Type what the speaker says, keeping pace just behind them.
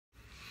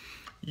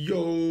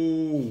Yo,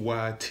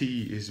 YT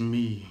is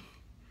me,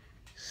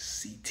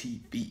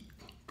 CTV,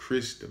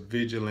 Chris the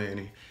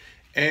Vigilante.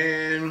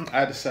 And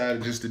I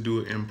decided just to do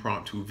an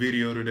impromptu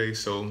video today.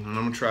 So I'm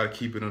gonna try to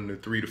keep it under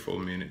 3 to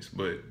 4 minutes,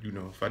 but you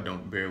know, if I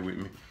don't, bear with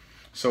me.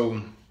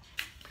 So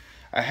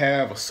I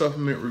have a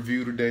supplement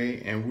review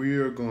today, and we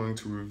are going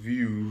to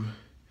review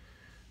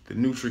the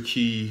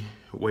Nutra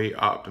Whey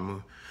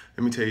Optima.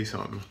 Let me tell you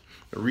something.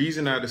 The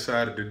reason I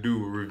decided to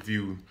do a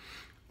review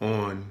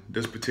on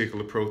this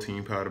particular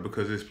protein powder,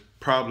 because it's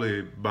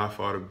probably by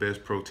far the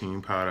best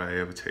protein powder I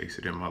ever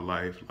tasted in my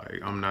life.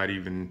 Like, I'm not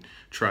even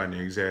trying to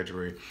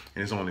exaggerate.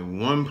 And it's only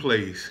one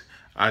place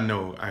I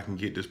know I can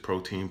get this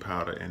protein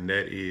powder, and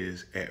that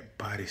is at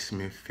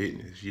Bodysmith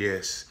Fitness.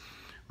 Yes,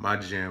 my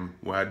gym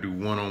where I do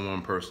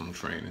one-on-one personal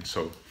training.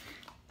 So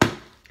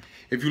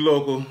if you're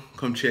local,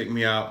 come check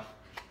me out.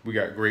 We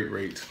got great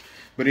rates.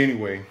 But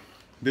anyway,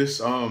 this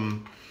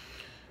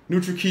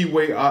Nutra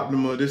Whey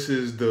Optima, this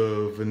is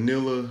the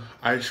vanilla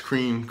ice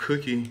cream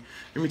cookie.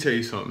 Let me tell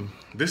you something.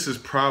 This is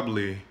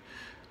probably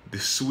the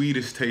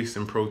sweetest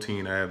tasting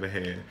protein I ever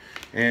had.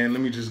 And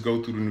let me just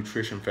go through the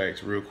nutrition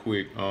facts real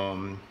quick.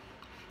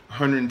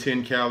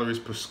 110 calories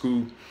per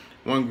scoop,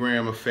 1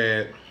 gram of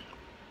fat,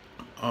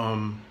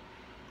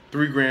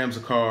 3 grams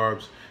of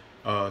carbs,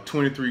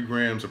 23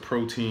 grams of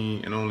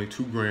protein, and only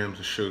 2 grams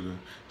of sugar.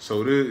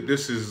 So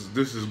this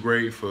is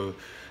great for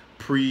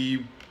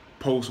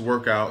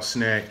post-workout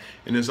snack,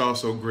 and it's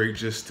also great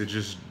just to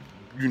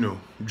you know,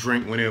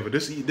 drink whenever.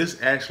 This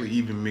actually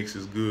even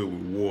mixes good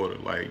with water.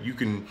 Like, you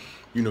can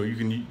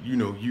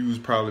use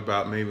probably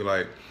about maybe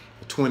like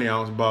a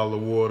 20-ounce bottle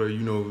of water,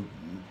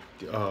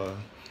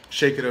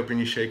 shake it up in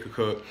your shaker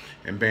cup,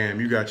 and bam,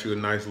 you got you a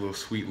nice little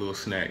sweet little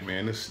snack,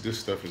 man. This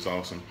stuff is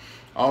awesome.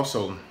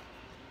 Also,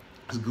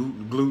 it's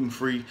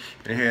gluten-free,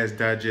 and it has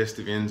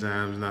digestive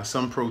enzymes. Now,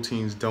 some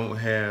proteins don't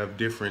have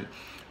different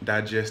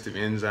digestive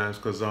enzymes,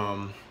 because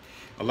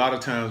a lot of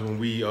times when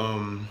we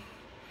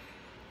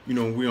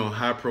we on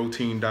high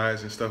protein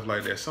diets and stuff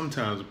like that,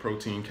 sometimes the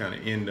protein kind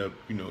of end up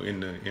in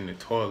the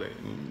toilet,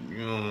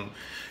 and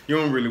you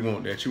don't really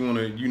want that. You want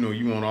to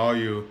you want all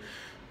your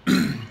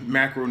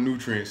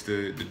macronutrients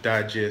to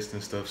digest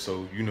and stuff,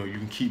 so you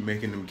can keep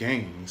making them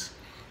gains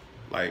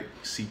like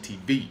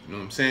CTV, you know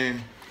what I'm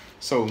saying?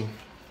 So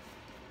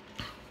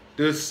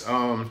this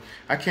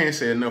I can't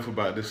say enough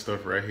about this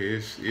stuff right here.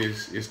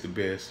 It's the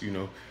best.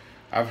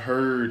 I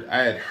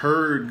had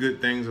heard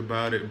good things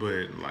about it,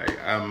 but like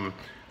I'm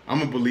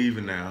a believer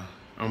now.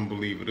 I'm a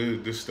believer.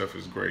 This stuff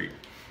is great.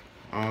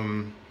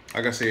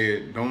 Like I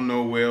said, don't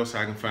know where else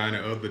I can find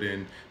it other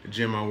than the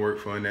gym I work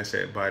for, and that's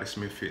at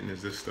Bodysmith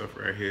Fitness. This stuff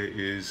right here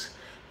is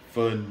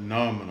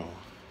phenomenal.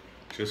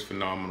 Just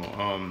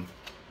phenomenal.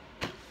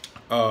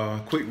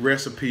 Quick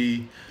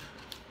recipe.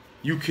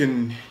 You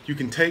can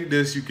take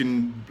this, you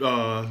can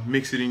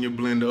mix it in your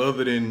blender,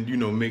 other than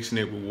mixing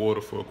it with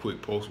water for a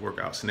quick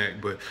post-workout snack.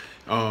 But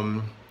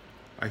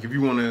like, if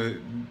you want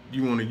to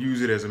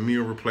use it as a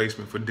meal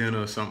replacement for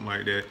dinner or something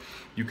like that,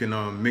 you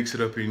can mix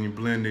it up in your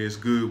blender. It's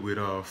good with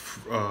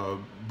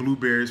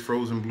blueberries,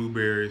 frozen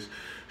blueberries,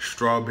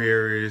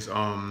 strawberries,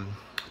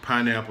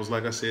 pineapples.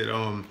 Like I said,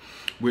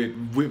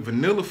 with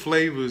vanilla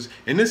flavors,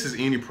 and this is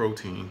any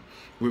protein.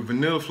 With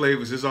vanilla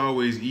flavors, it's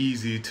always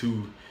easy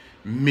to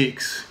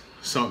mix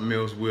something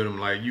else with them.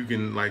 Like, you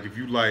can, like, if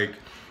you're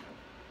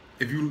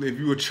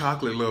a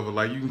chocolate lover,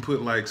 like, you can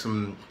put like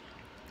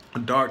a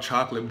dark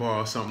chocolate bar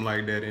or something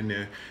like that in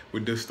there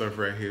with this stuff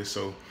right here.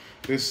 So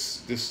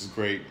this is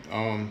great.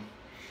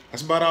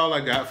 That's about all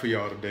I got for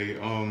y'all today.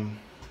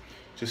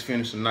 Just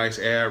finished a nice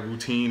ad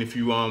routine. If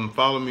you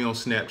follow me on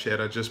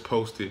Snapchat, I just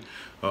posted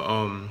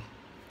a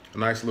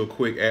nice little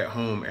quick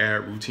at-home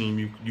ad routine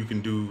you can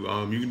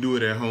do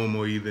it at home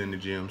or either in the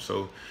gym.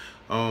 So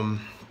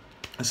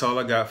that's all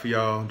I got for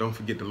y'all. Don't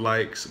forget to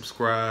like,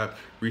 subscribe,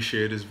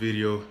 reshare this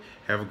video.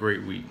 Have a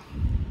great week.